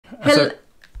Hel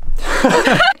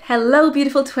Hello,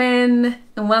 beautiful twin,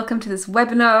 and welcome to this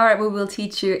webinar where we will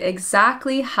teach you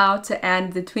exactly how to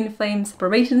end the twin flame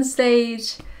separation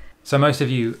stage. So most of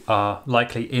you are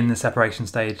likely in the separation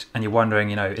stage and you're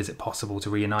wondering, is it possible to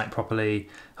reunite properly,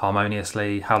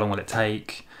 harmoniously? How long will it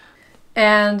take?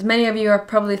 And many of you are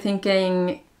probably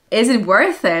thinking, is it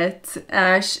worth it?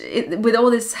 With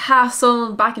all this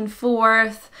hassle back and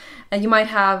forth, and you might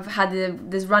have had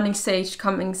this running stage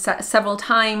coming several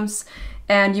times,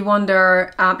 and you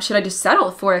wonder, should I just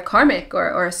settle for a karmic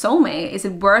or a soulmate? Is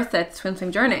it worth it, twin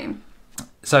flame journey?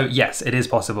 So yes, it is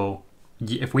possible.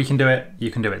 If we can do it,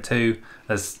 you can do it too.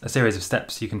 There's a series of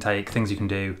steps you can take, things you can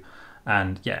do,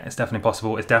 and yeah, it's definitely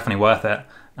possible. It's definitely worth it.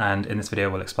 And in this video,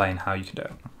 we'll explain how you can do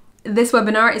it. This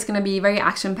webinar is going to be very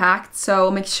action-packed, so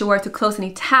make sure to close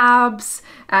any tabs,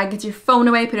 get your phone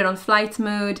away, put it on flight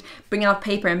mode, bring out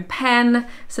paper and pen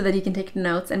so that you can take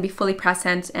notes and be fully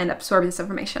present and absorb this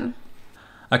information.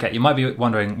 Okay, you might be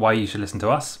wondering why you should listen to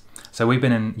us. So we've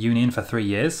been in union for 3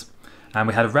 years, and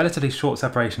we had a relatively short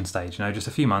separation stage, just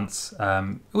a few months.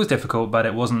 It was difficult, but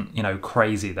it wasn't,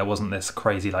 crazy. There wasn't this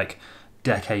crazy, like,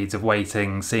 decades of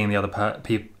waiting, seeing the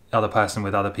other person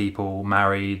with other people,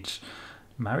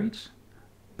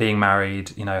 being married,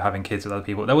 having kids with other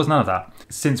people. There was none of that.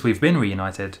 Since we've been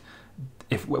reunited,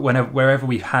 wherever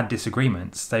we've had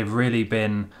disagreements, they've really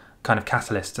been kind of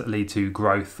catalysts that lead to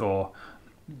growth or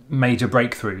major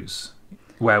breakthroughs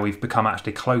where we've become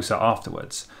actually closer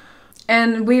afterwards.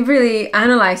 And we really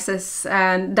analyzed this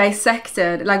and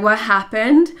dissected, like, what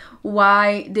happened,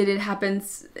 why did it happen,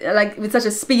 like, with such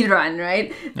a speed run,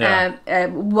 right? Yeah.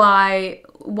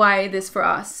 Why this for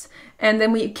us? And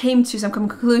then we came to some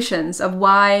conclusions of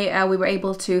why we were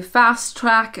able to fast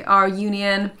track our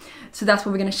union. So that's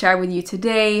what we're going to share with you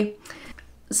today.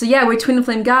 So yeah, we're Twin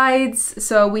Flame Guides.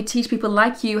 So we teach people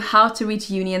like you how to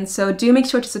reach union. So do make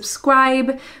sure to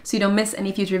subscribe so you don't miss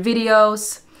any future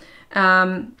videos.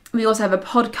 We also have a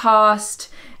podcast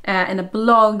and a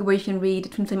blog where you can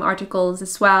read Twin Flame articles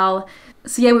as well.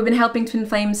 So yeah, we've been helping Twin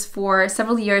Flames for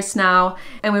several years now,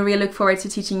 and we really look forward to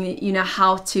teaching you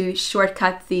how to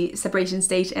shortcut the separation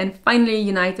stage and finally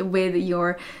unite with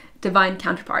your divine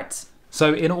counterparts.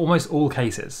 So in almost all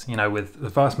cases, with the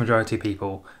vast majority of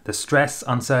people, the stress,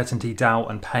 uncertainty, doubt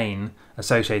and pain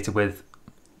associated with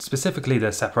specifically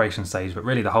the separation stage, but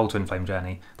really the whole twin flame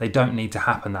journey, they don't need to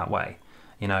happen that way.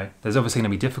 There's obviously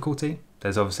going to be difficulty,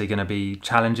 there's obviously going to be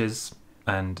challenges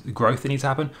and growth that needs to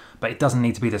happen, but it doesn't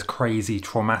need to be this crazy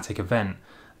traumatic event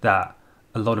that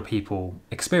a lot of people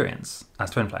experience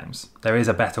as twin flames. There is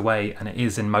a better way, and it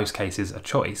is in most cases a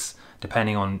choice,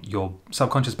 depending on your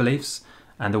subconscious beliefs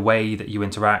and the way that you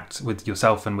interact with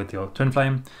yourself and with your twin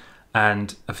flame,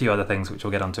 and a few other things which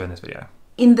we'll get onto in this video.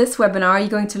 In this webinar, you're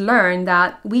going to learn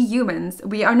that we humans,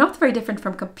 we are not very different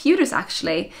from computers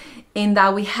actually, in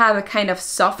that we have a kind of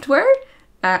software,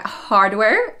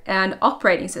 hardware and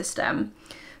operating system.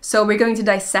 So we're going to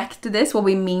dissect this, what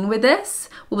we mean with this.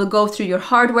 We will go through your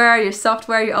hardware, your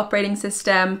software, your operating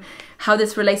system, how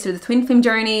this relates to the twin flame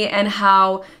journey, and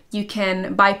how you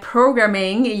can, by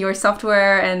programming your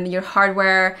software and your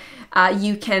hardware,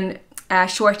 you can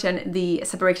shorten the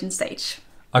separation stage.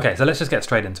 Okay, so let's just get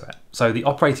straight into it. So the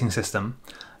operating system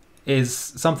is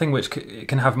something which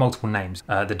can have multiple names.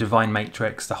 The divine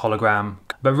matrix, the hologram,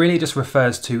 but really just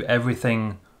refers to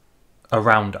everything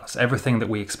around us. Everything that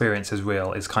we experience as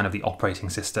real is kind of the operating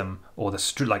system, or the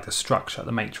structure,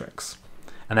 the matrix.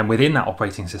 And then within that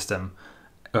operating system,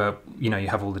 you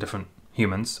have all the different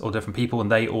humans or different people,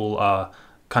 and they all are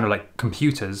kind of like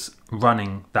computers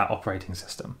running that operating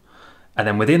system. And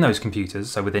then within those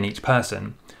computers, so within each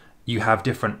person, you have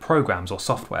different programs or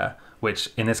software, which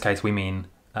in this case we mean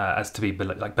as to be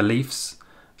like beliefs,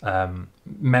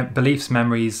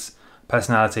 memories,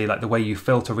 personality, like the way you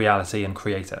filter reality and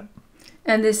create it.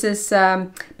 And this is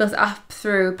built up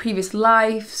through previous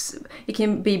lives. It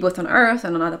can be both on Earth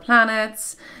and on other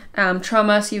planets,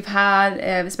 traumas you've had,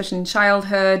 especially in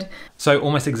childhood. So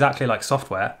almost exactly like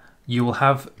software, you will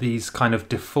have these kind of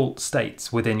default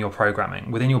states within your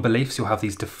programming. Within your beliefs, you'll have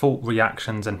these default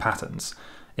reactions and patterns.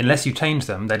 Unless you change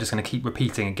them, they're just going to keep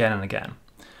repeating again and again.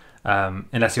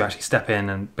 Unless you actually step in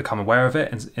and become aware of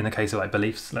it, in the case of like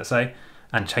beliefs, let's say,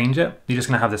 and change it, you're just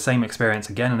going to have the same experience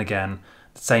again and again,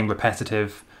 the same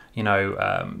repetitive, you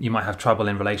might have trouble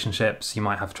in relationships, you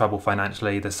might have trouble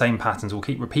financially, the same patterns will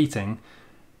keep repeating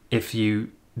if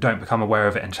you don't become aware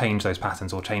of it and change those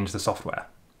patterns or change the software.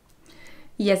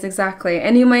 Yes, exactly.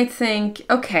 And you might think,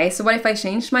 okay, so what if I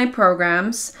change my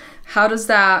programs? How does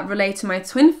that relate to my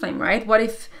twin flame, right? What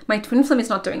if my twin flame is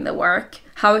not doing the work?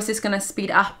 How is this going to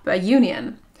speed up a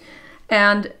union?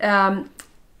 And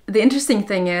the interesting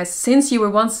thing is, since you were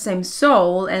once the same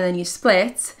soul and then you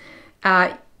split,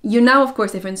 you're now, of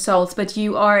course, different souls, but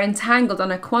you are entangled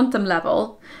on a quantum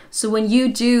level. So when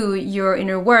you do your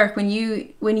inner work, when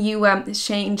you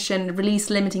change and release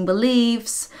limiting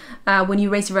beliefs, when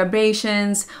you raise your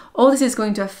vibrations, all this is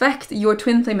going to affect your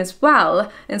twin flame as well,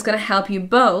 and it's going to help you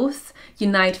both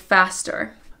unite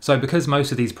faster. So because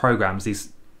most of these programs,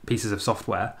 these pieces of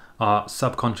software, are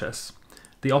subconscious,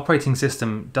 the operating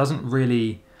system doesn't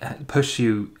really push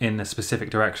you in a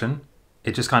specific direction.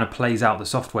 It just kind of plays out the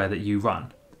software that you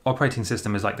run. Operating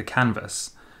system is like the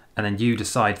canvas, and then you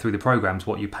decide through the programs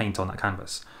what you paint on that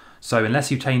canvas. So unless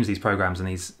you change these programs and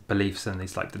these beliefs and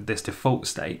these this default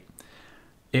state,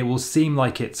 it will seem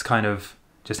like it's kind of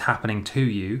just happening to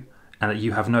you and that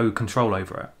you have no control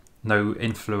over it, no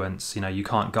influence. You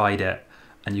can't guide it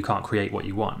and you can't create what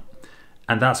you want.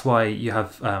 And that's why you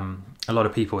have a lot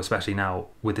of people, especially now,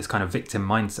 with this kind of victim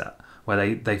mindset,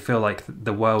 where they feel like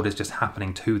the world is just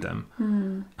happening to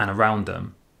them and around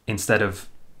them, instead of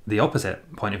the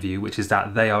opposite point of view, which is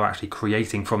that they are actually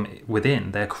creating from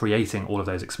within. They're creating all of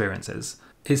those experiences.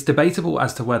 It's debatable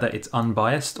as to whether it's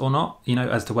unbiased or not,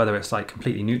 as to whether it's like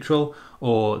completely neutral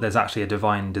or there's actually a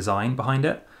divine design behind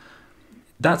it.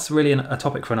 That's really a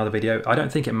topic for another video. I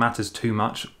don't think it matters too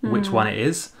much which one it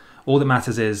is. All that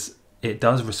matters is it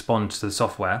does respond to the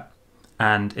software,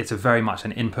 and it's a very much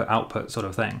an input-output sort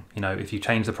of thing. If you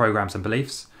change the programs and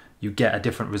beliefs, you get a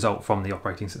different result from the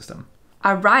operating system.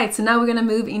 All right, so now we're going to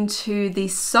move into the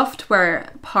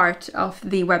software part of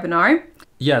the webinar.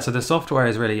 Yeah, so the software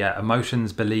is really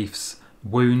emotions, beliefs,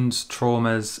 wounds,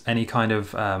 traumas, any kind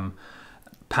of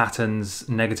patterns,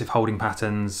 negative holding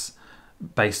patterns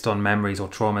based on memories or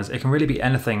traumas. It can really be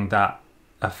anything that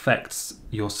affects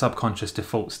your subconscious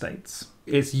default states.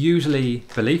 It's usually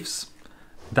beliefs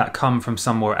that come from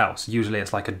somewhere else. Usually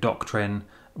it's like a doctrine,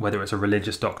 whether it's a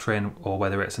religious doctrine or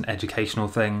whether it's an educational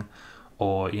thing,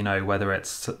 or whether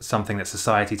it's something that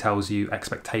society tells you,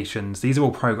 expectations. These are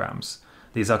all programs.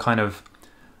 These are kind of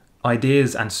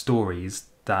ideas and stories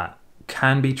that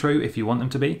can be true if you want them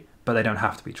to be, but they don't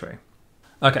have to be true.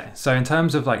 Okay, so in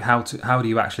terms of like how do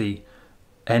you actually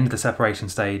end the separation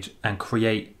stage and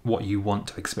create what you want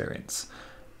to experience?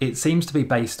 It seems to be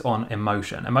based on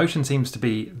emotion. Emotion seems to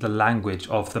be the language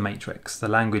of the matrix, the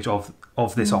language of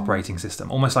this operating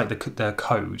system, almost like the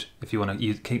code, if you want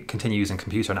to continue using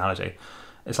computer analogy.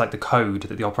 It's like the code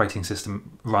that the operating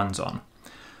system runs on.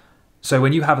 So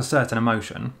when you have a certain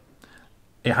emotion,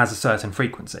 it has a certain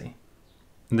frequency.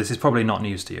 And this is probably not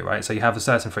news to you, right? So you have a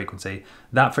certain frequency.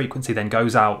 That frequency then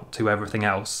goes out to everything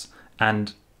else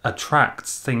and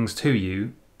attracts things to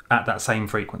you at that same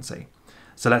frequency.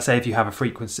 So let's say if you have a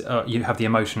frequency, you have the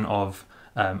emotion of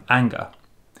anger,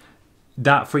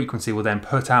 that frequency will then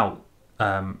put out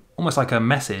almost like a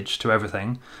message to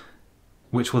everything,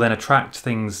 which will then attract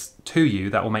things to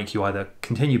you that will make you either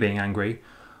continue being angry,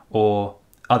 or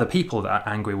other people that are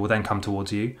angry will then come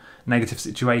towards you. Negative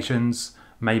situations,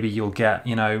 maybe you'll get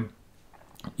into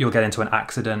an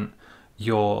accident,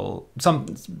 some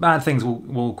bad things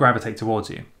will gravitate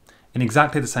towards you. In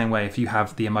exactly the same way, if you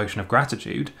have the emotion of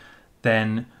gratitude,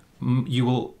 then you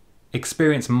will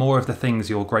experience more of the things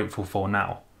you're grateful for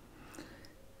now.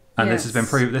 And yes. This has been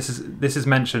proved. This is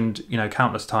mentioned,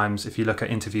 countless times. If you look at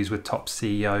interviews with top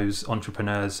CEOs,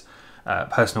 entrepreneurs,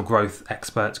 personal growth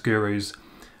experts, gurus,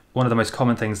 one of the most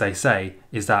common things they say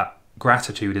is that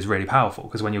gratitude is really powerful,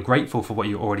 because when you're grateful for what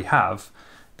you already have,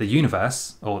 the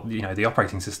universe, or the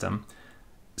operating system,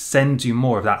 sends you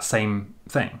more of that same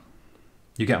thing.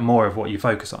 You get more of what you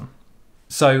focus on.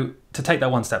 So to take that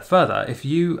one step further, if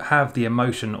you have the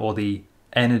emotion or the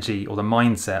energy or the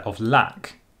mindset of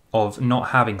lack, of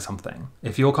not having something,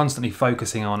 if you're constantly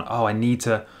focusing on, I need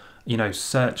to,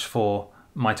 search for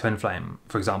my twin flame,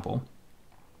 for example,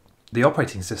 the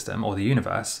operating system or the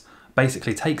universe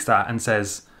basically takes that and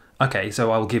says, okay,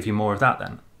 so I'll give you more of that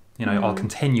then. I'll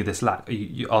continue this lack.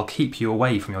 I'll keep you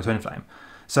away from your twin flame.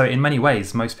 So in many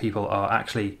ways, most people are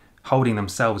actually holding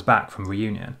themselves back from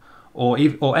reunion, or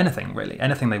anything really,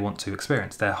 anything they want to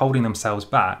experience. They're holding themselves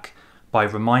back by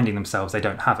reminding themselves they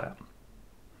don't have it.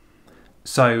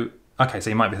 So, okay, so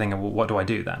you might be thinking, well, what do I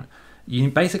do then?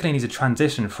 You basically need to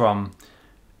transition from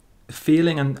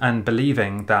feeling and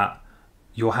believing that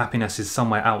your happiness is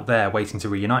somewhere out there waiting to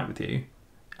reunite with you,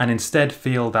 and instead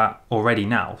feel that already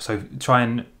now. So try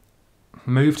and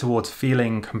move towards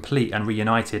feeling complete and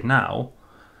reunited now,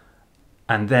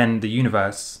 and then the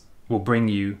universe will bring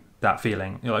you that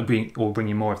feeling, or bring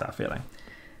you more of that feeling.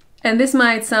 And this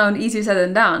might sound easier said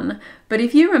than done, but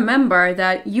if you remember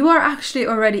that you are actually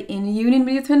already in union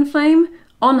with your twin flame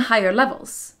on higher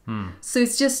levels. So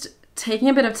it's just taking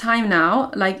a bit of time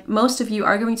now, like most of you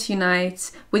are going to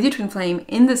unite with your twin flame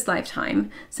in this lifetime,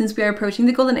 since we are approaching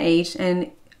the golden age and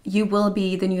you will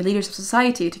be the new leaders of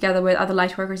society together with other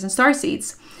light workers and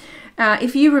starseeds.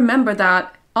 If you remember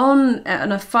that on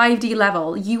a 5D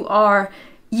level, you are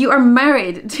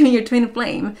married to your twin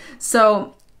flame.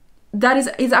 So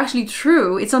that is actually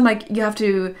true. It's not like you have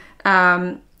to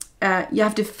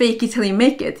fake it till you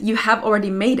make it. You have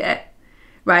already made it,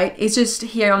 right? It's just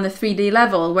here on the 3D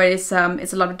level where it's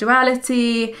a lot of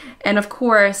duality, and of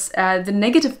course the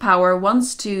negative power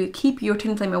wants to keep your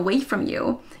twin flame away from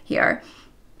you here.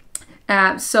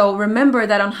 So remember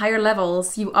that on higher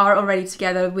levels you are already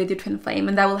together with your twin flame,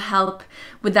 and that will help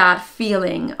with that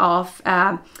feeling of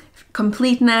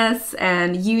completeness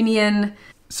and union.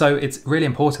 So it's really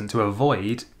important to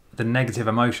avoid the negative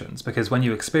emotions, because when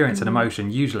you experience an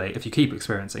emotion, usually if you keep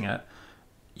experiencing it,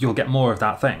 you'll get more of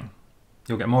that thing.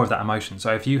 You'll get more of that emotion.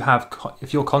 So if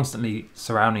you're constantly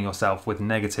surrounding yourself with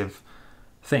negative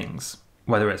things,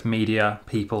 whether it's media,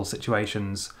 people,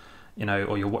 situations,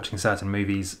 or you're watching certain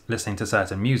movies, listening to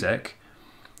certain music,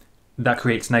 that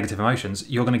creates negative emotions,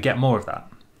 you're going to get more of that.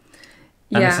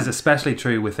 And this is especially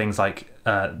true with things like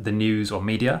the news or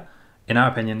media. In our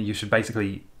opinion, you should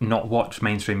basically not watch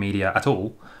mainstream media at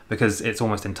all, because it's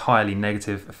almost entirely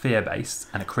negative, fear-based,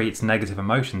 and it creates negative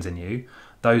emotions in you.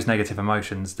 Those negative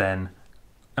emotions then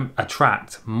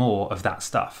attract more of that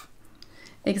stuff.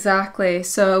 Exactly.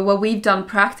 So what we've done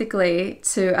practically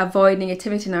to avoid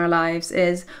negativity in our lives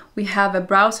is we have a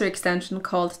browser extension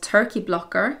called Turkey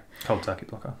Blocker. Cold Turkey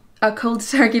Blocker. A cold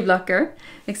turkey blocker,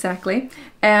 exactly.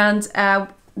 And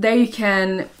there you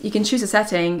can choose a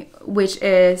setting which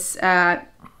is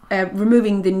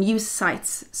removing the news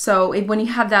sites. So when you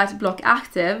have that block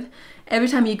active, every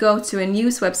time you go to a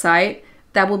news website,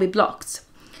 that will be blocked.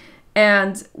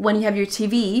 And when you have your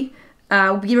TV,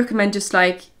 we recommend just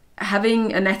like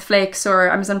having a Netflix or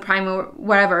Amazon Prime or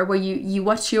whatever, where you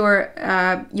watch your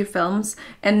films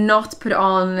and not put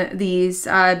on these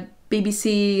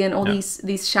BBC and all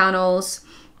these channels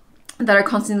that are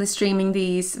constantly streaming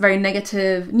these very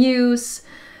negative news.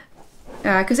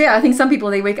 Because I think some people,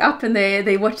 they wake up and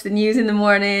they watch the news in the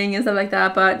morning and stuff like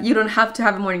that, but you don't have to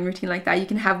have a morning routine like that. You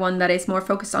can have one that is more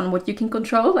focused on what you can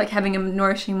control, like having a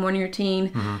nourishing morning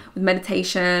routine with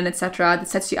meditation, etc., that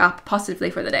sets you up positively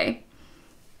for the day.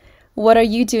 What are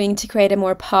you doing to create a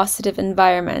more positive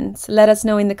environment? Let us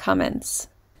know in the comments.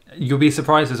 You'll be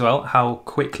surprised as well how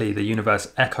quickly the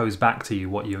universe echoes back to you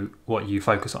what you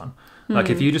focus on. Like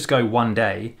if you just go one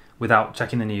day without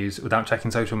checking the news, without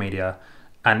checking social media,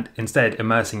 and instead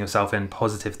immersing yourself in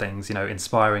positive things,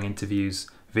 inspiring interviews,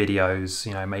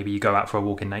 videos, maybe you go out for a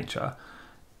walk in nature,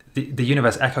 the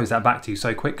universe echoes that back to you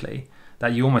so quickly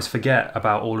that you almost forget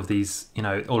about all of these,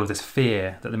 all of this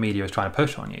fear that the media is trying to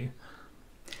push on you.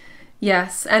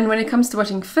 Yes, and when it comes to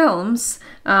watching films,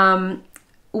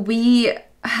 we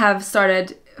have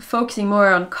started focusing more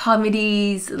on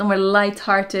comedies, more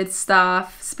light-hearted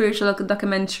stuff, spiritual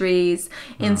documentaries,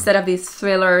 instead of these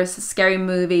thrillers, scary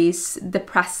movies,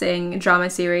 depressing drama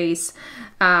series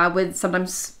with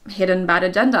sometimes hidden bad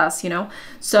agendas,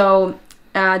 So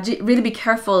really be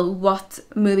careful what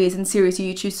movies and series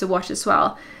you choose to watch as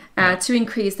well to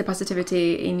increase the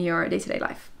positivity in your day-to-day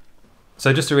life.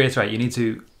 So just to reiterate, you need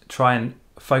to try and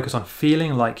focus on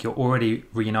feeling like you're already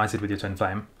reunited with your twin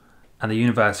flame, and the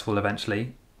universe will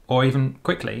eventually, or even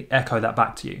quickly, echo that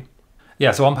back to you.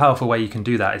 Yeah, so one powerful way you can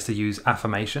do that is to use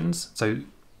affirmations. So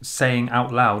saying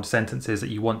out loud sentences that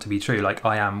you want to be true, like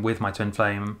I am with my twin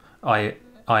flame, I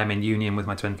am in union with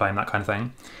my twin flame, that kind of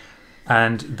thing.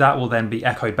 And that will then be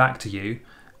echoed back to you.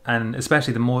 And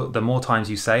especially the more times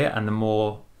you say it and the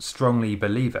more strongly you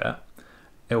believe it,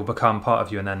 it will become part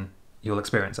of you, and then you'll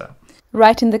experience it.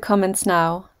 Write in the comments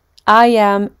now. I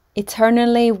am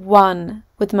eternally one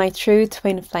with my true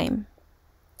twin flame.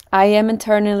 I am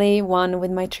eternally one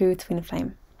with my true twin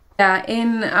flame.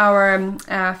 In our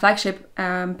flagship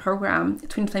program,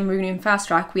 Twin Flame Reunion Fast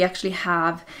Track, we actually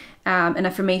have an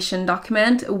affirmation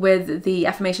document with the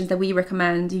affirmations that we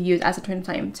recommend you use as a twin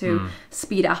flame to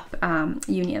speed up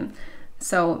union.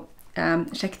 So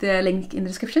check the link in the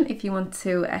description if you want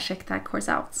to check that course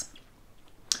out.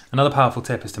 Another powerful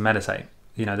tip is to meditate.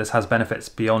 This has benefits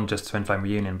beyond just twin flame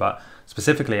reunion, but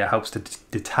specifically it helps to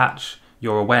detach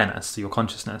your awareness, your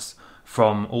consciousness,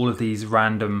 from all of these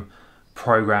random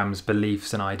programs,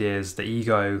 beliefs and ideas, the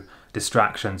ego,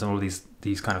 distractions and all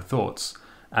these kind of thoughts.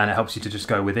 And it helps you to just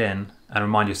go within and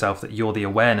remind yourself that you're the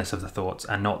awareness of the thoughts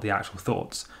and not the actual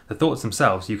thoughts. The thoughts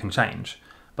themselves you can change,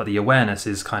 but the awareness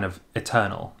is kind of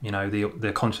eternal,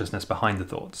 the consciousness behind the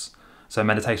thoughts. So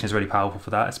meditation is really powerful for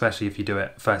that, especially if you do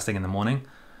it first thing in the morning.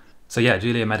 So yeah,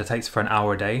 Julia meditates for an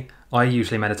hour a day. I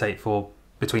usually meditate for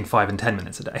between 5 and 10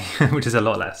 minutes a day, which is a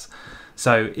lot less.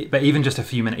 So, but even just a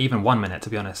few minutes, even 1 minute, to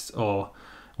be honest, or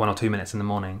 1 or 2 minutes in the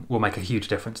morning will make a huge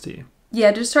difference to you.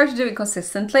 Yeah, just try to do it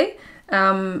consistently.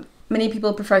 Many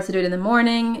people prefer to do it in the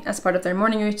morning as part of their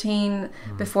morning routine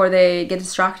before they get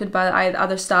distracted by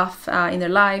other stuff in their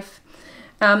life.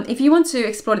 If you want to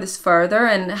explore this further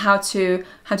and how to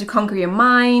conquer your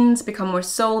mind, become more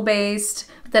soul-based,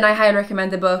 then I highly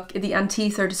recommend the book The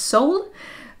Untethered Soul,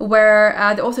 where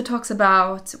the author talks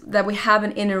about that we have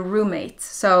an inner roommate.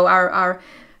 So our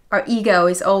ego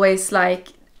is always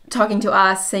like talking to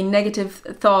us, saying negative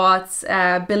thoughts,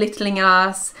 belittling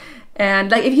us.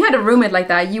 And like if you had a roommate like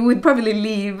that, you would probably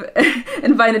leave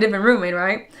and find a different roommate,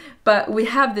 right? But we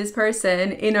have this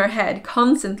person in our head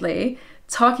constantly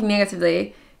talking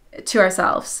negatively to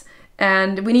ourselves.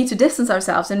 And we need to distance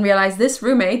ourselves and realize this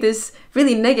roommate, this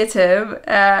really negative,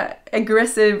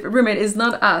 aggressive roommate is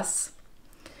not us.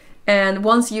 And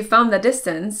once you've found that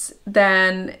distance,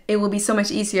 then it will be so much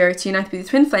easier to unite with your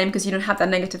twin flame because you don't have that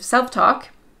negative self-talk.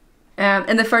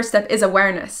 And the first step is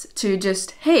awareness, to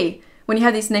just, hey, when you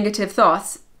have these negative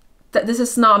thoughts, that this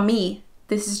is not me,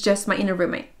 this is just my inner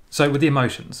roommate. So with the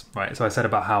emotions, right? So I said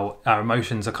about how our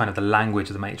emotions are kind of the language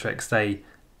of the matrix. They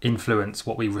influence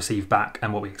what we receive back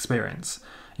and what we experience.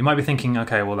 You might be thinking,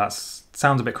 okay, well, that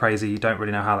sounds a bit crazy. You don't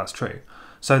really know how that's true.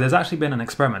 So there's actually been an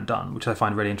experiment done, which I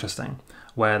find really interesting,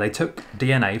 where they took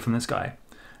DNA from this guy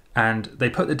and they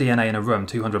put the DNA in a room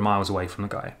 200 miles away from the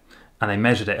guy and they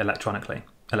measured it electrically,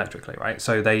 right?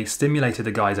 So they stimulated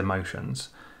the guy's emotions,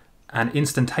 and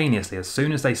instantaneously, as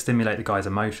soon as they stimulate the guy's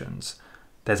emotions,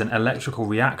 there's an electrical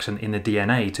reaction in the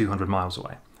DNA 200 miles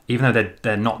away. Even though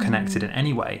they're not connected in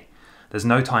any way, there's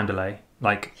no time delay.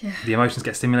 Like the emotions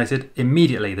get stimulated,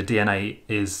 immediately the DNA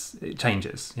it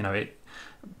changes. You know, it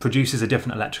produces a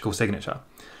different electrical signature.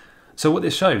 So what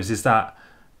this shows is that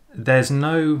there's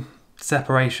no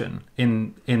separation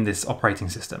in this operating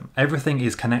system. Everything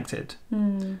is connected.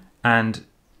 And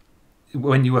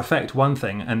when you affect one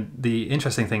thing, and the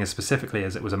interesting thing is specifically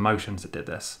is it was emotions that did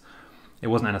this. It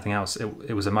wasn't anything else.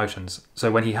 It was emotions.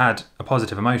 So when he had a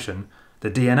positive emotion, the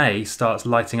DNA starts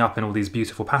lighting up in all these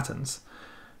beautiful patterns.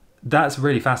 That's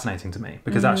really fascinating to me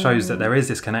because that shows that there is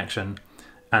this connection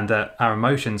and that our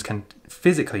emotions can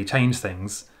physically change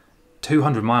things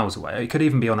 200 miles away. It could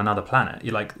even be on another planet.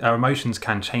 Our emotions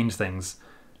can change things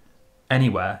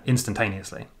anywhere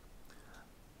instantaneously.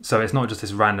 So it's not just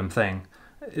this random thing.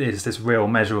 It's this real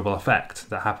measurable effect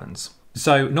that happens.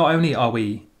 So not only are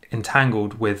we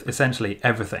entangled with essentially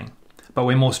everything, but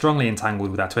we're more strongly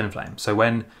entangled with our twin flame. So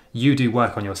when you do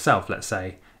work on yourself, let's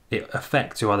say, it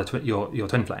affects your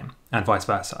twin flame and vice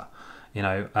versa. You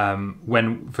know,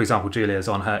 when, for example, Julia's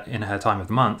in her time of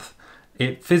the month,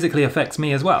 it physically affects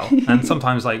me as well, and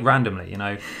sometimes like randomly. You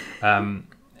know.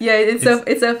 Yeah, it's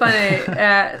so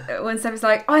funny when Steph is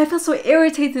like, "Oh, I feel so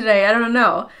irritated today. I don't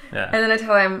know." Yeah. And then I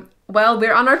tell him, "Well,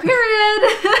 we're on our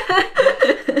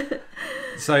period."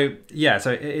 So yeah,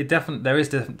 there is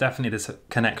definitely this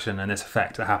connection and this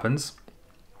effect that happens,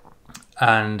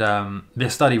 and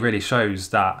this study really shows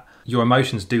that your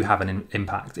emotions do have an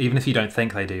impact, even if you don't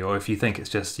think they do, or if you think it's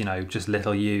just just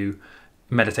little you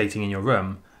meditating in your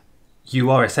room.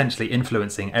 You are essentially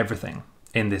influencing everything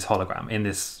in this hologram, in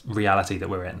this reality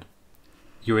that we're in.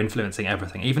 You're influencing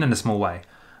everything, even in a small way,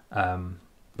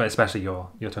 but especially your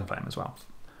twin flame as well.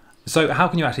 So how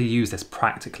can you actually use this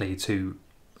practically to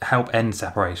help end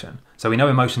separation? So we know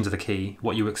emotions are the key.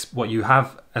 What you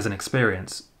have as an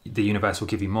experience, the universe will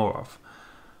give you more of.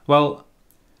 Well,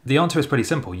 the answer is pretty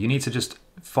simple. You need to just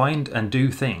find and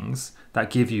do things that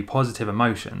give you positive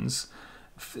emotions.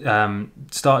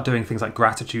 Start doing things like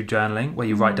gratitude journaling, where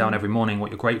you write down every morning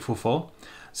what you're grateful for.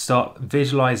 Start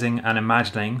visualizing and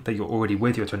imagining that you're already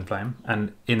with your twin flame.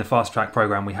 And in the Fast Track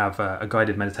program, we have a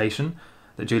guided meditation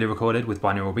that Julia recorded with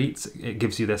binaural beats. It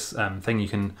gives you this thing you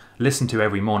can listen to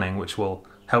every morning, which will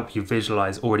help you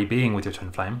visualize already being with your twin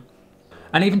flame.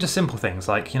 And even just simple things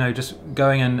like, just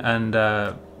going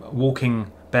and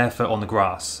walking barefoot on the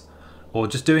grass, or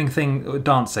just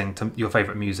dancing to your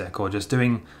favorite music, or just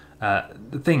doing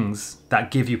the things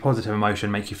that give you positive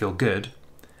emotion, make you feel good,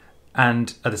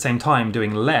 and at the same time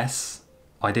doing less,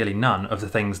 ideally none, of the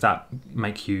things that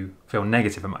make you feel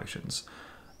negative emotions.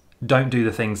 Don't do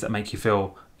the things that make you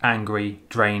feel angry,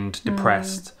 drained,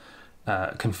 depressed,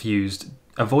 confused.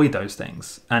 Avoid those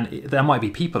things. And there might be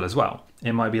people as well.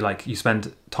 It might be like you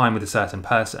spend time with a certain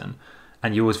person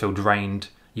and you always feel drained,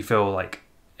 you feel like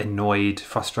annoyed,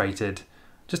 frustrated.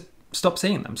 Just stop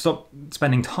seeing them. Stop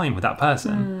spending time with that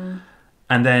person.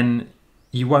 And then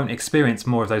you won't experience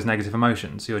more of those negative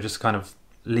emotions. You're just kind of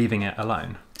leaving it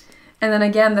alone. And then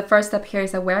again, the first step here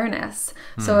is awareness.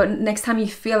 So next time you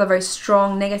feel a very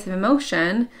strong negative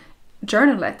emotion,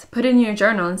 journal it. Put it in your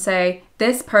journal and say,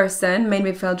 this person made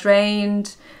me feel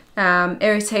drained,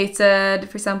 irritated,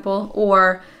 for example,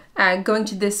 or going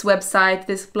to this website,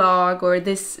 this blog, or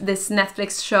this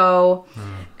Netflix show.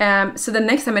 So the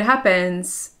next time it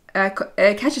happens,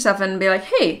 catch yourself and be like,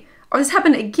 hey, oh, this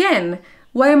happened again.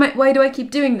 Why do I keep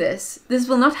doing this? This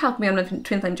will not help me on my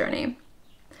twin flame journey.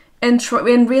 And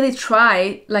really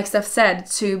try, like Steph said,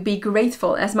 to be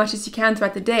grateful as much as you can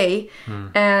throughout the day.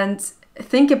 And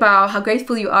think about how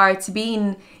grateful you are to be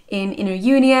in inner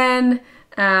union,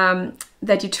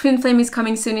 that your twin flame is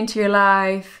coming soon into your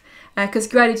life, because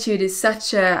gratitude is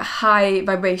such a high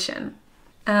vibration.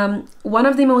 One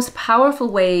of the most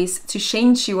powerful ways to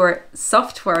change your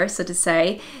software, so to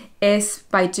say, is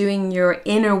by doing your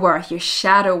inner work, your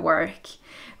shadow work.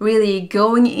 Really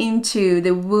going into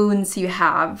the wounds you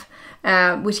have,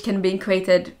 which can be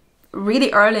created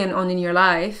really early on in your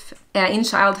life, in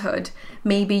childhood.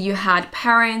 Maybe you had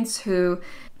parents who...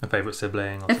 A favourite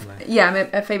sibling or something.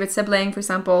 A favourite sibling, for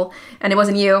example, and it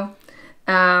wasn't you.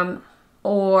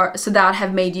 Or so that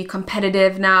have made you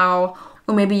competitive now.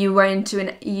 Or maybe you went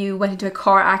into a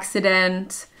car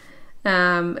accident,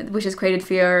 which has created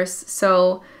fears.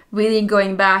 So really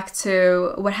going back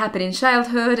to what happened in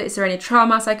childhood. Is there any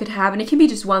traumas I could have? And it can be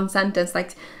just one sentence,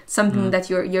 like something that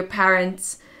your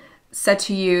parents said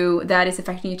to you that is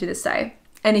affecting you to this day.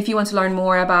 And if you want to learn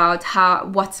more about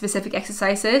what specific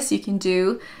exercises you can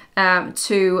do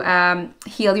to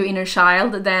heal your inner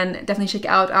child, then definitely check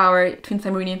out our Twin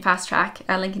Flame Reunion Fast Track,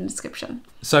 link in the description.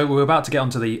 So we're about to get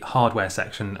onto the hardware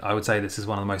section. I would say this is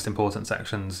one of the most important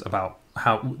sections about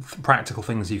how practical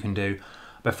things you can do.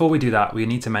 Before we do that, we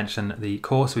need to mention the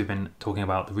course we've been talking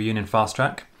about, the Reunion Fast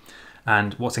Track,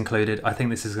 and what's included. I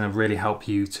think this is going to really help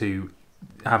you to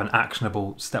have an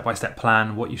actionable step-by-step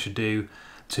plan, what you should do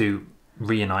to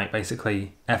reunite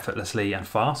basically effortlessly and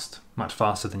fast, much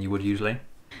faster than you would usually.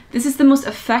 This is the most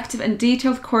effective and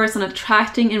detailed course on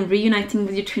attracting and reuniting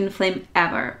with your twin flame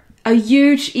ever. A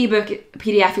huge ebook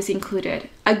PDF is included,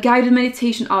 a guided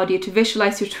meditation audio to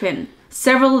visualize your twin,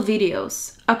 several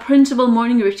videos, a printable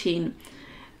morning routine,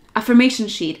 affirmation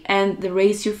sheet, and the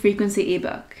Raise Your Frequency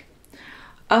ebook.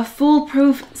 A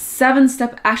foolproof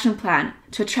 7-step action plan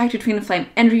to attract your twin flame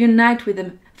and reunite with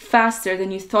them faster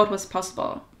than you thought was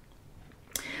possible.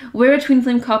 We're a twin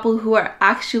flame couple who are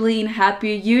actually in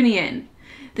happy union.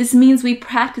 This means we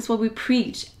practice what we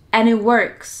preach, and it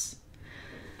works.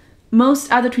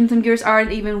 Most other twin flame gurus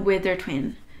aren't even with their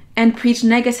twin and preach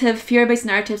negative, fear-based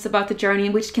narratives about the journey,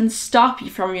 which can stop you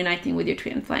from reuniting with your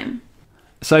twin flame.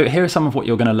 So here is some of what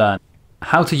you're going to learn.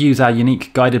 How to use our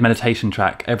unique guided meditation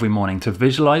track every morning to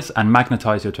visualize and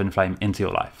magnetize your twin flame into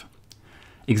your life.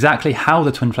 Exactly how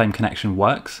the twin flame connection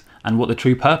works and what the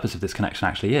true purpose of this connection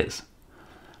actually is.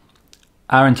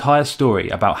 Our entire story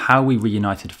about how we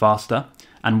reunited faster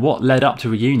and what led up to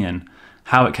reunion,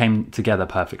 how it came together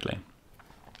perfectly.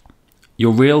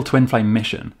 Your real twin flame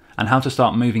mission and how to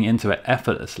start moving into it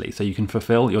effortlessly so you can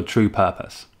fulfill your true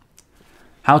purpose.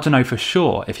 How to know for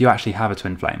sure if you actually have a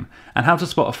twin flame, and how to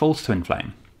spot a false twin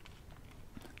flame.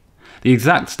 The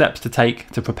exact steps to take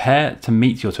to prepare to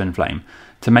meet your twin flame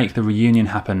to make the reunion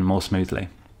happen more smoothly.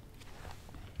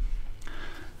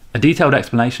 A detailed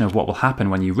explanation of what will happen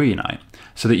when you reunite,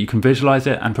 so that you can visualize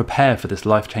it and prepare for this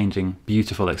life-changing,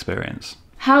 beautiful experience.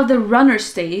 How the runner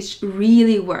stage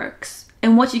really works,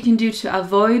 and what you can do to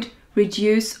avoid,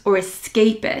 reduce, or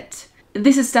escape it.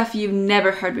 This is stuff you've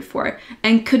never heard before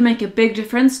and could make a big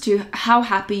difference to how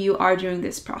happy you are during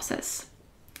this process.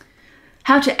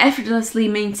 How to effortlessly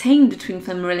maintain the twin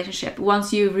flame relationship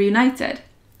once you've reunited.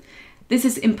 This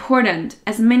is important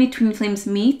as many twin flames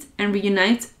meet and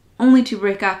reunite only to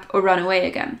break up or run away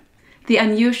again. The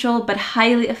unusual but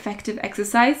highly effective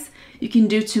exercise you can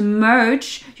do to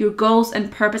merge your goals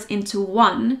and purpose into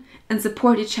one and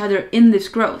support each other in this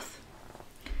growth.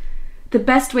 The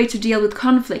best way to deal with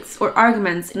conflicts or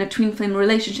arguments in a twin flame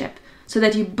relationship so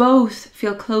that you both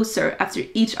feel closer after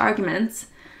each argument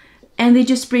and they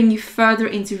just bring you further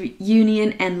into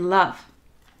union and love.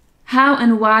 How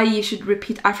and why you should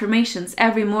repeat affirmations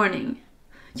every morning.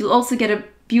 You'll also get a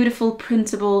beautiful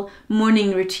printable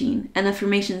morning routine and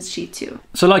affirmations sheet too.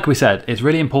 So like we said, it's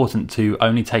really important to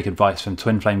only take advice from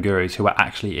twin flame gurus who are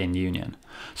actually in union.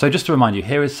 So just to remind you,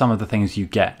 here is some of the things you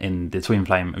get in the Twin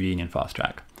Flame Reunion Fast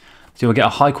Track. So you'll get a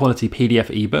high quality PDF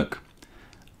ebook,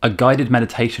 a guided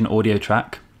meditation audio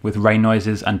track with rain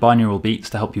noises and binaural beats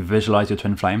to help you visualize your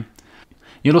twin flame.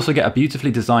 You'll also get a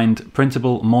beautifully designed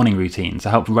printable morning routine to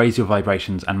help raise your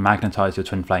vibrations and magnetize your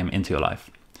twin flame into your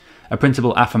life. A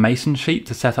printable affirmation sheet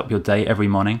to set up your day every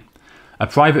morning. a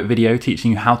private video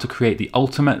teaching you how to create the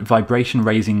ultimate vibration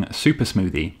raising super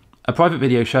smoothie, a private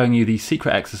video showing you the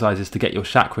secret exercises to get your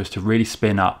chakras to really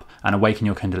spin up and awaken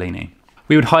your kundalini.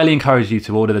 We would highly encourage you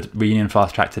to order the Reunion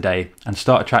Fast Track today and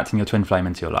start attracting your twin flame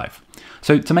into your life.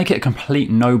 So to make it a complete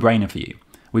no-brainer for you,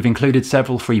 we've included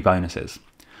several free bonuses.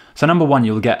 So number one,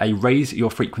 you'll get a Raise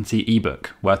Your Frequency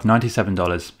ebook worth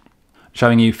 $97,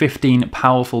 showing you 15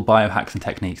 powerful biohacks and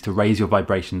techniques to raise your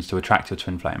vibrations to attract your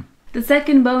twin flame. The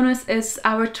second bonus is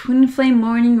our twin flame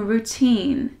morning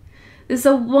routine. This is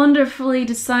a wonderfully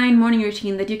designed morning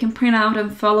routine that you can print out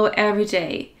and follow every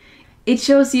day. It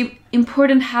shows you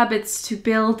important habits to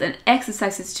build and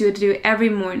exercises to do every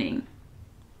morning.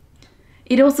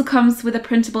 It also comes with a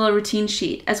printable routine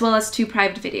sheet, as well as 2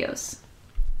 private videos.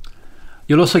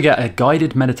 You'll also get a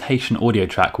guided meditation audio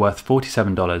track worth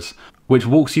 $47, which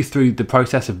walks you through the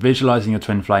process of visualizing your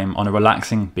twin flame on a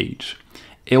relaxing beach.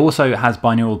 It also has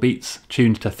binaural beats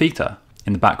tuned to theta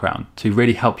in the background to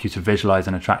really help you to visualize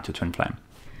and attract your twin flame.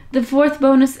 The fourth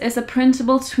bonus is a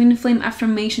printable twin flame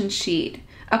affirmation sheet.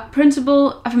 A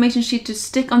printable affirmation sheet to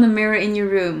stick on the mirror in your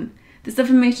room. This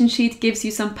affirmation sheet gives you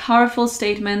some powerful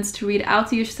statements to read out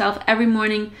to yourself every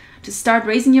morning to start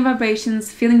raising your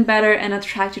vibrations, feeling better, and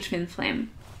attract your twin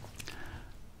flame.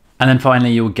 And then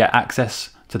finally, you'll get access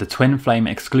to the Twin Flame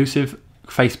exclusive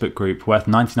Facebook group worth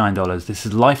 $99. This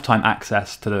is lifetime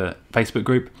access to the Facebook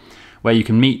group where you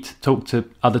can meet, talk to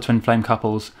other twin flame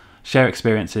couples, share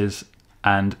experiences,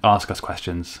 and ask us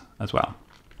questions as well.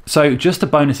 So just the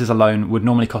bonuses alone would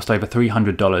normally cost over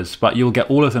 $300, but you'll get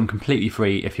all of them completely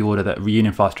free if you order the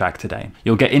Reunion Fast Track today.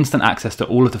 You'll get instant access to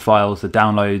all of the files, the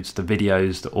downloads, the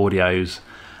videos, the audios,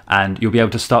 and you'll be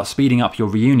able to start speeding up your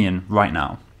reunion right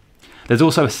now. There's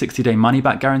also a 60-day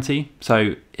money-back guarantee,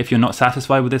 so if you're not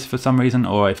satisfied with this for some reason,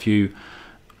 or if you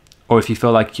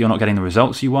feel like you're not getting the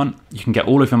results you want, you can get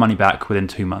all of your money back within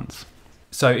 2 months.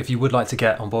 So if you would like to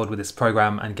get on board with this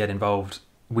program and get involved,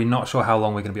 we're not sure how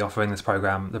long we're going to be offering this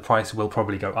program. The price will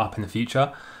probably go up in the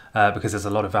future because there's a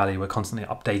lot of value. We're constantly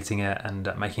updating it and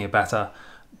making it better.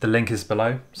 The link is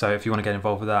below, so if you want to get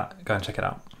involved with that, go and check it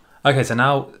out. Okay, so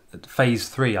now phase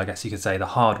 3, I guess you could say, the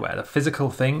hardware, the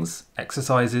physical things,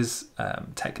 exercises,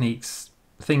 techniques,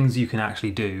 things you can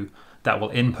actually do that will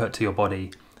input to your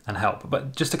body and help.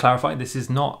 But just to clarify, this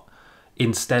is not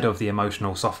instead of the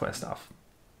emotional software stuff.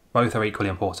 Both are equally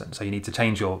important. So you need to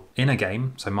change your inner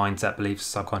game, so mindset, beliefs,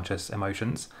 subconscious,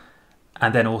 emotions,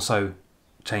 and then also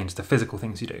change the physical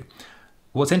things you do.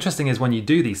 What's interesting is when you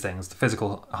do these things, the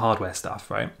physical hardware stuff,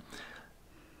 right?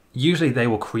 Usually they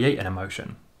will create an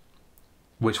emotion,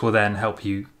 which will then help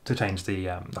you to change the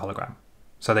hologram.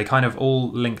 So they kind of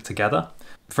all link together.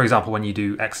 For example, when you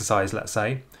do exercise, let's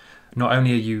say, not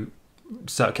only are you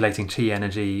circulating chi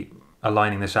energy,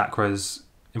 aligning the chakras,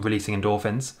 releasing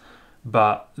endorphins,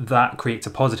 but that creates a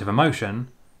positive emotion,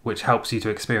 which helps you to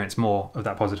experience more of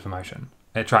that positive emotion.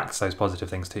 It attracts those positive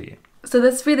things to you. So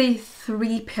there's really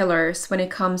 3 pillars when it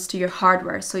comes to your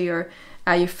hardware, so your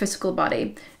physical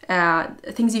body.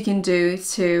 Things you can do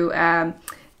to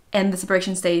end the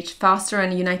separation stage faster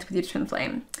and unite with your twin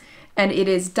flame. And it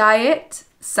is diet,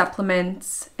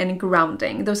 supplements, and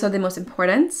grounding. Those are the most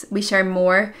important. We share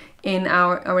more in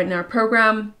our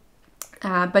program.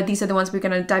 But these are the ones we're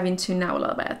going to dive into now a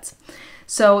little bit.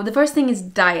 So the first thing is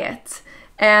diet.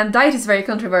 And diet is very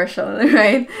controversial,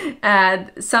 right?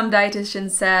 Some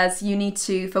dietitian says you need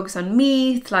to focus on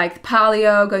meat, like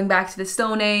paleo, going back to the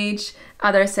Stone Age.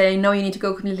 Others say, no, you need to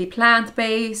go completely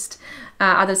plant-based.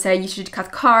 Others say you should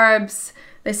cut carbs.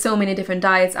 There's so many different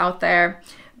diets out there.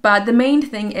 But the main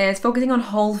thing is focusing on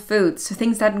whole foods, so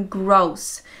things that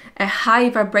grows, high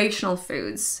vibrational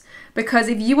foods. Because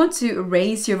if you want to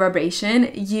raise your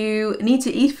vibration, you need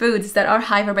to eat foods that are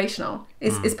high vibrational.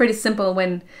 It's pretty simple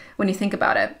when you think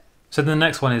about it. So the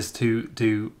next one is to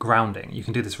do grounding. You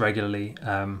can do this regularly,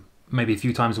 maybe a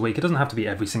few times a week. It doesn't have to be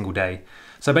every single day.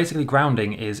 So basically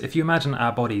grounding is, if you imagine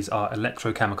our bodies are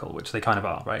electrochemical, which they kind of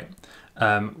are, right?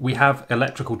 We have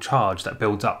electrical charge that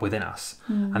builds up within us.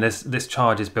 And this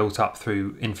charge is built up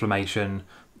through inflammation,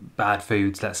 bad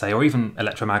foods, let's say, or even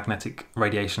electromagnetic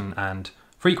radiation and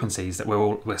frequencies that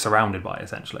we're surrounded by,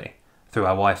 essentially, through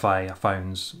our Wi-Fi, our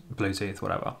phones, Bluetooth,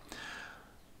 whatever.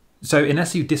 So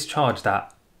unless you discharge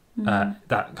that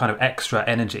that kind of extra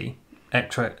energy,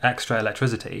 extra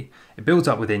electricity, it builds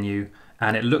up within you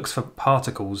and it looks for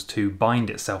particles to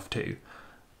bind itself to.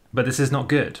 But this is not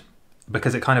good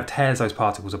because it kind of tears those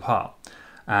particles apart.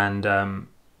 And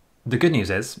the good news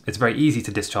is it's very easy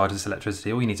to discharge this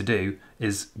electricity. All you need to do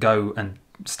is go and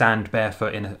stand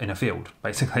barefoot in a field,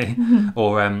 basically.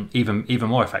 Or even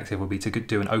more effective would be to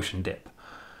do an ocean dip.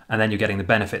 And then you're getting the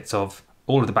benefits of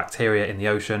all of the bacteria in the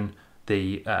ocean,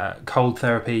 the cold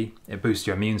therapy, it boosts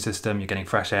your immune system, you're getting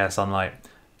fresh air, sunlight,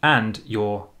 and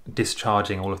you're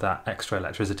discharging all of that extra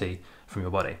electricity from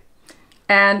your body.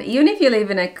 And even if you live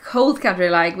in a cold country,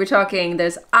 like we're talking,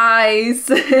 there's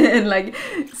ice and like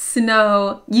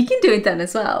snow, you can do it then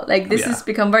as well. Like this has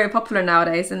become very popular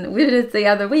nowadays, and we did it the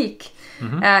other week,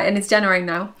 and it's January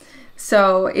now.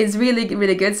 So it's really,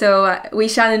 really good. So we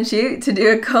challenge you to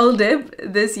do a cold dip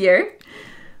this year.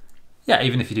 Yeah,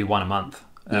 even if you do one a month,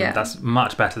 that's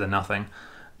much better than nothing.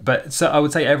 But so I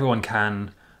would say everyone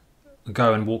can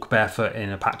go and walk barefoot in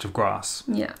a patch of grass.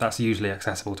 Yeah. That's usually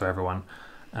accessible to everyone.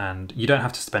 And you don't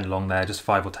have to spend long there, just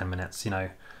 5 or 10 minutes, you know.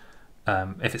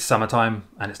 If it's summertime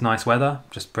and it's nice weather,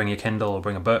 just bring your Kindle or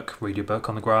bring a book, read your book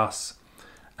on the grass.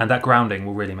 And that grounding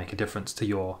will really make a difference to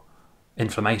your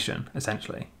inflammation,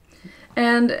 essentially.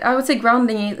 And I would say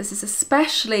grounding is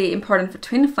especially important for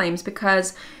twin flames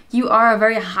because you are a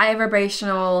very high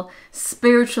vibrational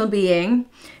spiritual being,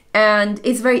 and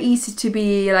it's very easy to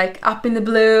be like up in the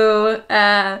blue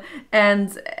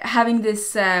and having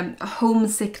this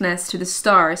homesickness to the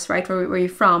stars, right, where you're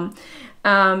from.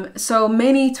 So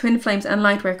many twin flames and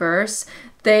light workers,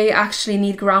 they actually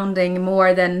need grounding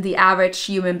more than the average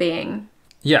human being.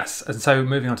 Yes, and so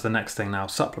moving on to the next thing now,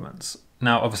 supplements.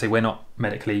 Now, obviously, we're not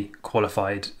medically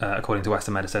qualified according to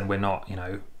Western medicine. We're not, you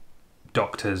know,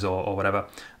 doctors or whatever.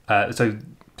 So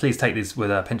please take these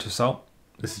with a pinch of salt.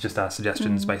 This is just our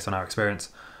suggestions based on our experience.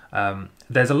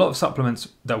 There's a lot of supplements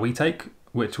that we take,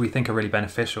 which we think are really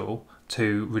beneficial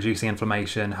to reducing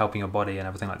inflammation, helping your body and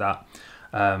everything like that.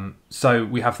 So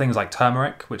we have things like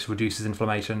turmeric, which reduces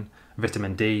inflammation,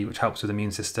 vitamin D, which helps with the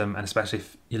immune system, and especially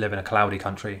if you live in a cloudy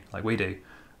country like we do,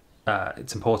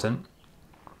 it's important.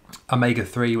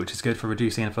 Omega-3, which is good for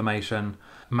reducing inflammation,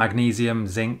 magnesium,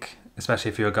 zinc, especially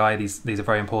if you're a guy, these are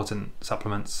very important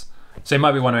supplements. So you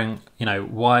might be wondering, you know,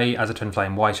 why, as a twin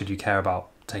flame, why should you care about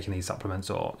taking these supplements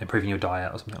or improving your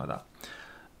diet or something like that?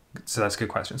 So that's a good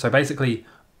question. So basically,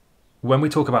 when we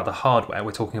talk about the hardware,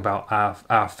 we're talking about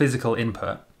our physical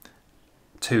input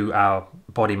to our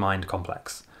body-mind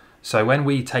complex. So when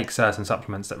we take certain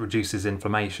supplements that reduces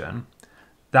inflammation,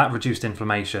 that reduced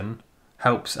inflammation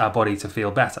helps our body to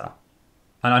feel better.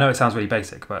 And I know it sounds really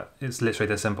basic, but it's literally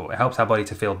this simple. It helps our body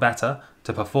to feel better,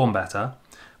 to perform better,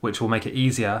 which will make it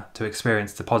easier to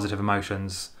experience the positive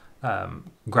emotions,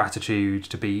 gratitude,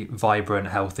 to be vibrant,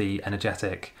 healthy,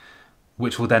 energetic,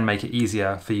 which will then make it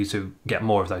easier for you to get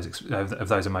more of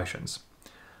those emotions.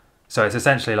 So it's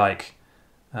essentially like,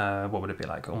 what would it be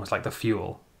like? Almost like the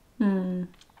fuel.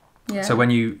 Yeah. So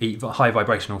when you eat high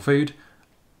vibrational food,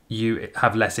 you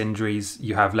have less injuries,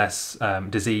 you have less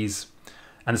disease,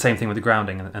 and the same thing with the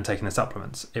grounding and taking the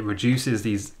supplements. It reduces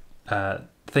these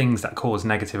things that cause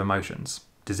negative emotions,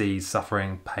 disease,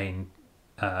 suffering, pain,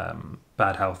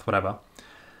 bad health, whatever.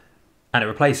 And it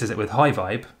replaces it with high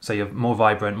vibe, so you're more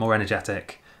vibrant, more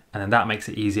energetic, and then that makes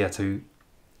it easier to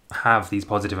have these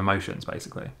positive emotions,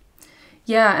 basically.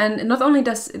 Yeah, and not only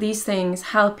does these things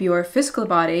help your physical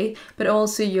body, but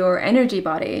also your energy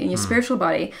body and your spiritual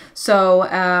body.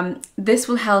 So this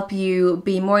will help you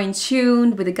be more in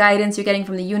tune with the guidance you're getting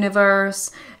from the universe,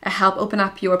 help open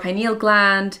up your pineal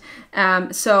gland.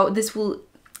 So this will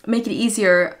make it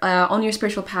easier on your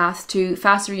spiritual path to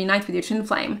faster unite with your twin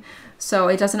flame. So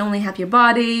it doesn't only help your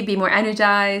body be more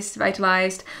energized,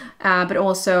 vitalized, but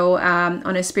also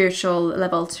on a spiritual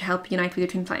level to help unite with your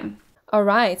twin flame. All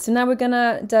right, so now we're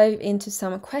gonna dive into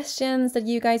some questions that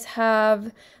you guys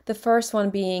have. The first one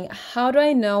being, how do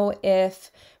I know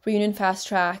if Reunion Fast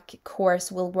Track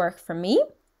course will work for me?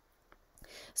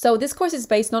 So this course is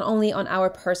based not only on our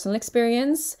personal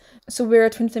experience, so we're a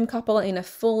twin flame couple in a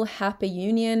full happy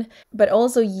union, but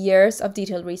also years of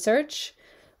detailed research.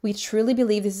 We truly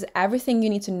believe this is everything you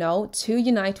need to know to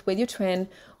unite with your twin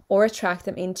or attract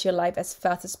them into your life as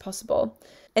fast as possible.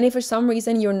 And if for some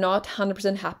reason you're not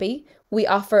 100% happy, we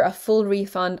offer a full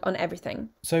refund on everything.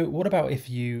 So what about if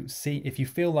you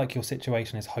feel like your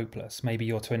situation is hopeless? Maybe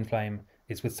your twin flame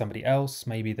is with somebody else,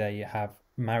 maybe they have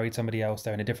married somebody else,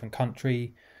 they're in a different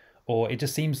country, or it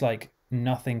just seems like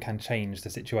nothing can change the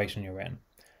situation you're in.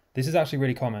 This is actually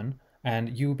really common, and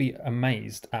you'll be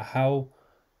amazed at how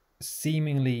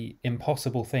seemingly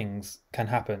impossible things can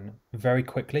happen very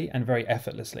quickly and very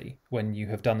effortlessly when you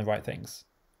have done the right things.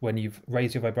 When you've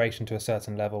raised your vibration to a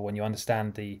certain level, when you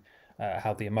understand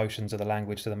how the emotions are the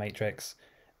language to the matrix,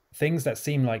 things that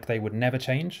seem like they would never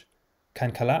change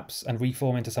can collapse and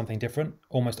reform into something different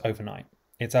almost overnight.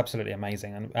 It's absolutely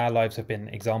amazing, and our lives have been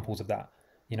examples of that.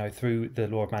 You know, through the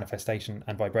law of manifestation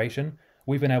and vibration,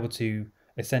 we've been able to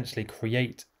essentially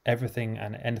create everything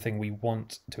and anything we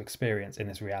want to experience in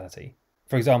this reality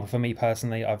For example, for me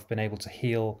personally, I've been able to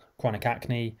heal chronic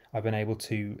acne. I've been able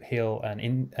to heal a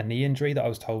knee injury that I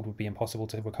was told would be impossible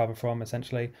to recover from,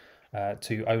 essentially,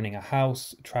 to owning a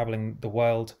house, traveling the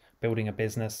world, building a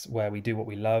business where we do what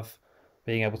we love,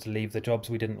 being able to leave the jobs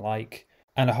we didn't like,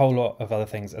 and a whole lot of other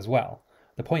things as well.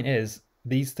 The point is,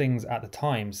 these things at the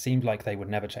time seemed like they would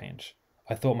never change.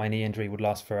 I thought my knee injury would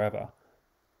last forever.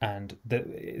 And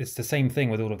it's the same thing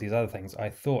with all of these other things. I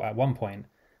thought at one point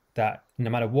that no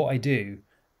matter what I do,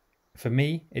 for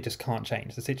me, it just can't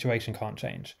change. The situation can't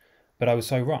change. But I was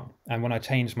so wrong. And when I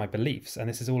changed my beliefs, and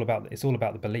it's all about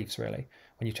the beliefs really.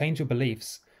 When you change your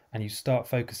beliefs and you start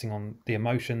focusing on the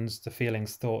emotions, the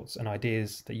feelings, thoughts, and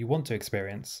ideas that you want to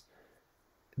experience,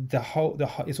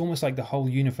 it's almost like the whole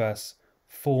universe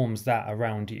forms that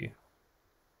around you,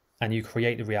 and you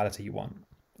create the reality you want,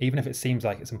 even if it seems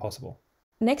like it's impossible.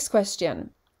 Next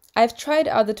question. I've tried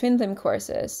other twin flame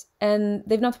courses and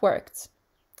they've not worked.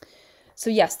 So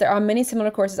yes, there are many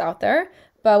similar courses out there,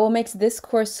 but what makes this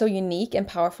course so unique and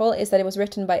powerful is that it was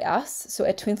written by us, so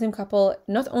a twin flame couple,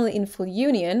 not only in full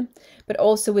union, but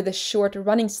also with a short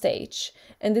running stage.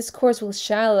 And this course will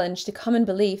challenge the common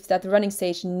belief that the running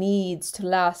stage needs to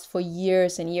last for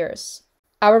years and years.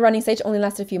 Our running stage only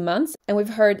lasted a few months, and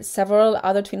we've heard several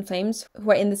other twin flames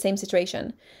who are in the same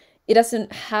situation. It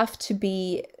doesn't have to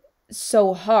be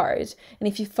so hard, and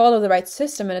if you follow the right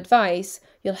system and advice,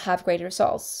 you'll have great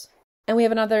results. And we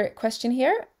have another question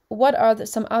here. What are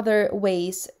some other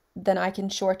ways that I can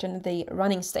shorten the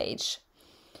running stage?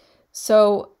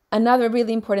 So another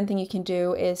really important thing you can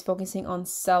do is focusing on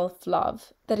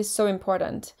self-love. That is so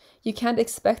important. You can't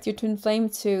expect your twin flame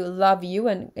to love you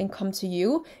and come to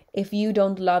you if you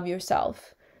don't love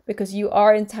yourself, because you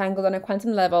are entangled on a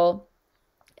quantum level.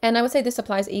 And I would say this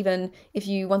applies even if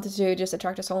you wanted to just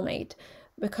attract a soulmate,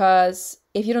 because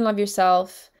if you don't love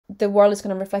yourself, the world is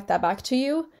going to reflect that back to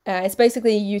you. It's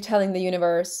basically you telling the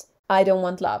universe, I don't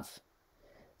want love.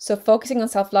 So focusing on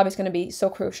self-love is going to be so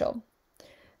crucial.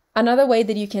 Another way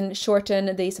that you can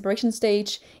shorten the separation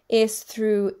stage is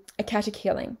through akashic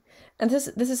healing. And this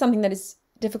is something that is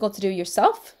difficult to do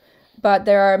yourself, but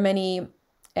there are many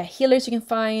healers you can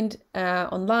find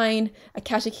online,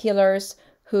 akashic healers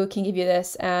who can give you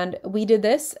this. And we did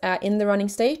this in the running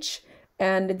stage,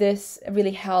 and this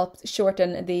really helped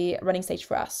shorten the running stage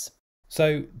for us.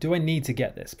 So do I need to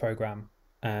get this program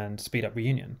and speed up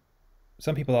reunion?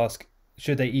 Some people ask,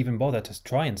 should they even bother to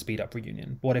try and speed up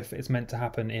reunion? What if it's meant to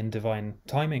happen in divine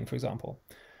timing, for example?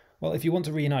 Well, if you want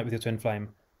to reunite with your twin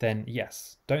flame, then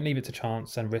yes, don't leave it to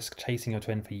chance and risk chasing your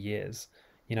twin for years.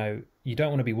 You know, you don't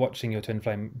want to be watching your twin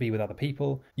flame be with other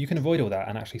people. You can avoid all that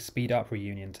and actually speed up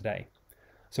reunion today.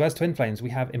 So as twin flames, we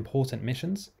have important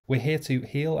missions. We're here to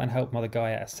heal and help Mother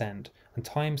Gaia ascend, and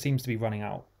time seems to be running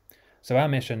out. So our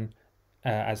mission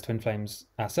as twin flames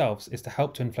ourselves is to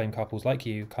help twin flame couples like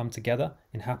you come together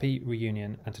in happy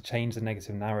reunion and to change the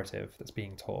negative narrative that's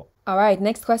being taught. All right,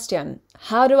 next question.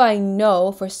 How do I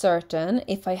know for certain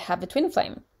if I have a twin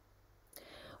flame?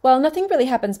 Well, nothing really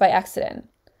happens by accident.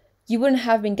 You wouldn't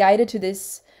have been guided to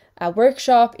this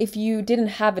workshop if you didn't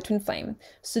have a twin flame.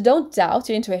 So don't doubt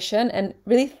your intuition and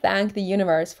really thank the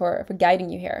universe for guiding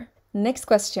you here. Next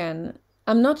question.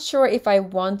 I'm not sure if I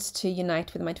want to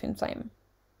unite with my twin flame.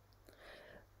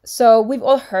 So we've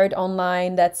all heard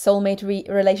online that soulmate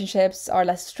relationships are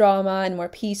less drama and more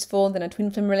peaceful than a twin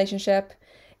flame relationship.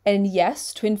 And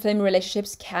yes, twin flame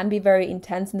relationships can be very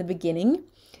intense in the beginning,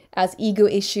 as ego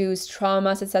issues,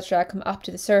 traumas, etc. come up to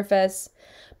the surface.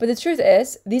 But the truth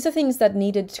is, these are things that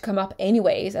needed to come up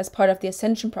anyways as part of the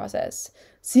ascension process.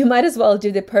 So you might as well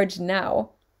do the purge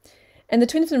now. And the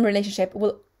twin flame relationship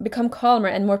will become calmer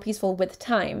and more peaceful with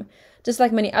time. Just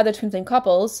like many other twin flame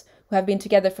couples who have been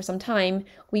together for some time,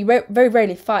 we very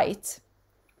rarely fight.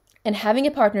 And having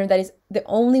a partner that is the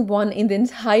only one in the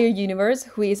entire universe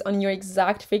who is on your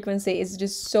exact frequency is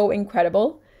just so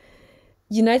incredible.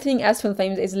 Uniting as twin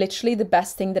flames is literally the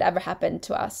best thing that ever happened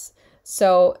to us.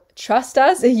 So trust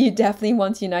us, you definitely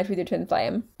want to unite with your twin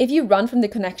flame. If you run from the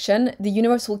connection, the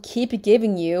universe will keep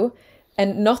giving you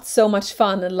and not so much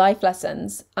fun life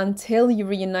lessons until you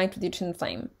reunite with your twin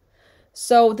flame.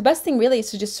 So the best thing really is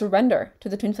to just surrender to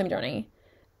the twin flame journey.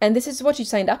 And this is what you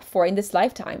signed up for in this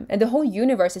lifetime. And the whole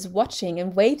universe is watching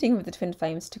and waiting for the twin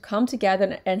flames to come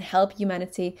together and help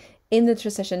humanity in the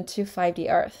transition to 5D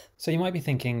Earth. So you might be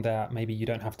thinking that maybe you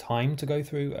don't have time to go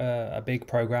through a big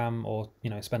program or,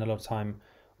 spend a lot of time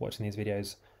watching these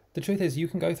videos. The truth is you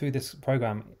can go through this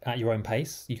program at your own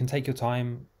pace. You can take your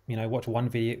time, watch one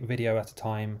video at a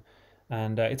time.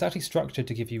 And it's actually structured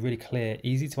to give you really clear,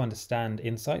 easy to understand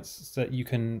insights so that you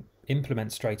can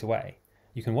implement straight away.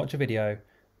 You can watch a video,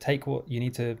 take what you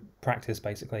need to practice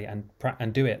basically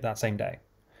and do it that same day.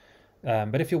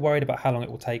 But if you're worried about how long it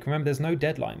will take, remember there's no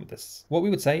deadline with this. What we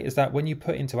would say is that when you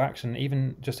put into action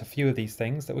even just a few of these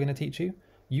things that we're going to teach you,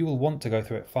 you will want to go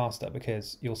through it faster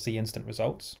because you'll see instant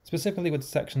results. Specifically with the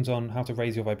sections on how to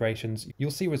raise your vibrations, you'll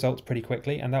see results pretty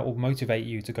quickly, and that will motivate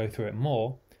you to go through it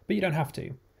more, but you don't have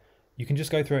to. You can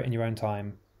just go through it in your own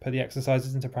time, put the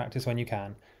exercises into practice when you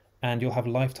can, and you'll have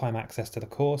lifetime access to the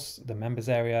course, the members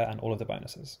area, and all of the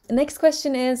bonuses. The next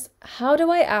question is, how do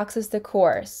I access the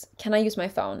course? Can I use my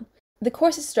phone? The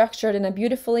course is structured in a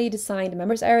beautifully designed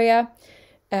members area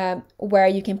where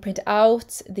you can print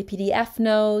out the PDF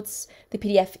notes, the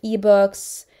PDF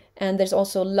ebooks, and there's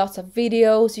also lots of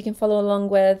videos you can follow along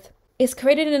with. It's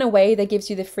created in a way that gives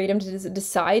you the freedom to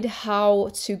decide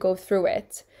how to go through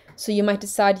it. So you might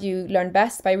decide you learn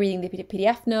best by reading the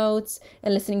PDF notes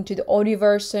and listening to the audio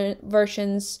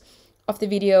versions of the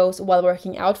videos while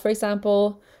working out, for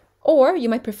example. Or you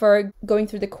might prefer going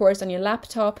through the course on your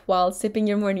laptop while sipping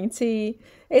your morning tea.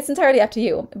 It's entirely up to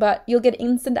you, but you'll get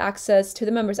instant access to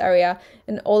the members area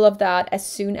and all of that as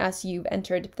soon as you've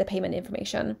entered the payment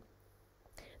information.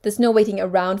 There's no waiting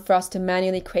around for us to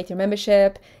manually create your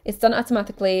membership. It's done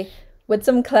automatically with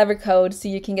some clever code so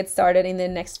you can get started in the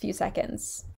next few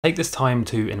seconds. Take this time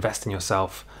to invest in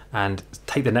yourself and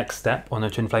take the next step on the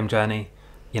twin flame journey.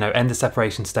 End the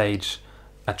separation stage,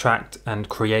 attract and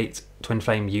create twin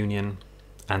flame union,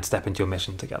 and step into your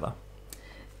mission together.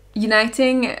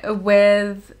 Uniting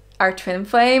with our twin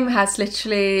flame has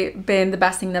literally been the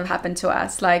best thing that happened to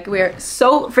us. Like, we're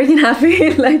so freaking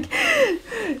happy. Like,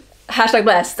 hashtag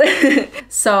blessed.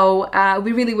 So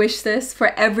we really wish this for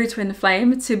every twin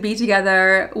flame, to be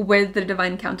together with the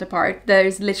divine counterpart.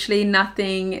 There's literally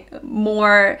nothing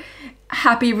more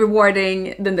happy,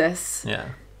 rewarding than this. Yeah.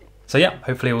 So yeah,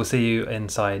 hopefully we'll see you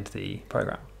inside the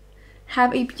program.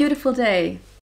 Have a beautiful day.